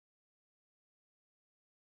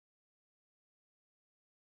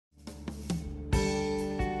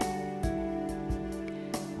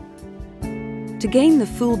To gain the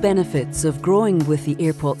full benefits of growing with the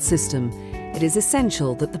Airpot system, it is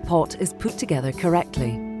essential that the pot is put together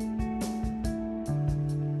correctly.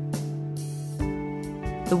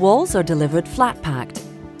 The walls are delivered flat-packed,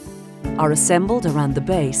 are assembled around the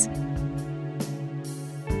base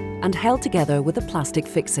and held together with a plastic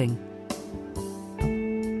fixing.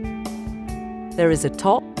 There is a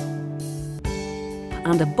top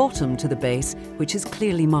and a bottom to the base which is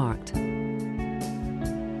clearly marked.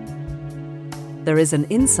 There is an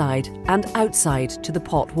inside and outside to the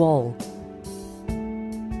pot wall.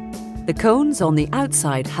 The cones on the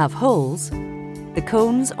outside have holes, the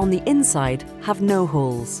cones on the inside have no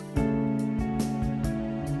holes.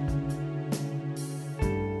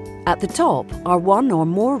 At the top are one or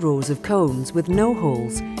more rows of cones with no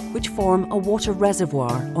holes, which form a water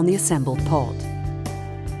reservoir on the assembled pot.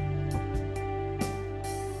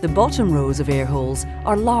 The bottom rows of air holes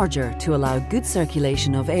are larger to allow good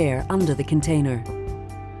circulation of air under the container.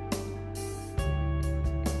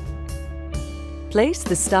 Place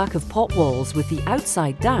the stack of pot walls with the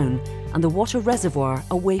outside down and the water reservoir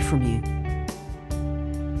away from you.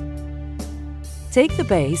 Take the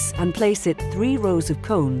base and place it 3 rows of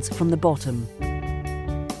cones from the bottom.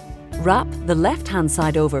 Wrap the left-hand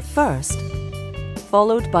side over first,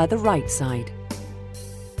 followed by the right side.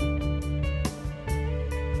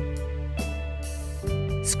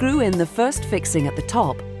 Screw in the first fixing at the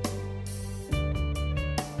top,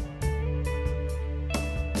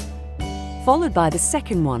 followed by the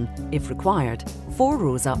second one, if required, 4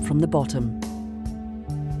 rows up from the bottom.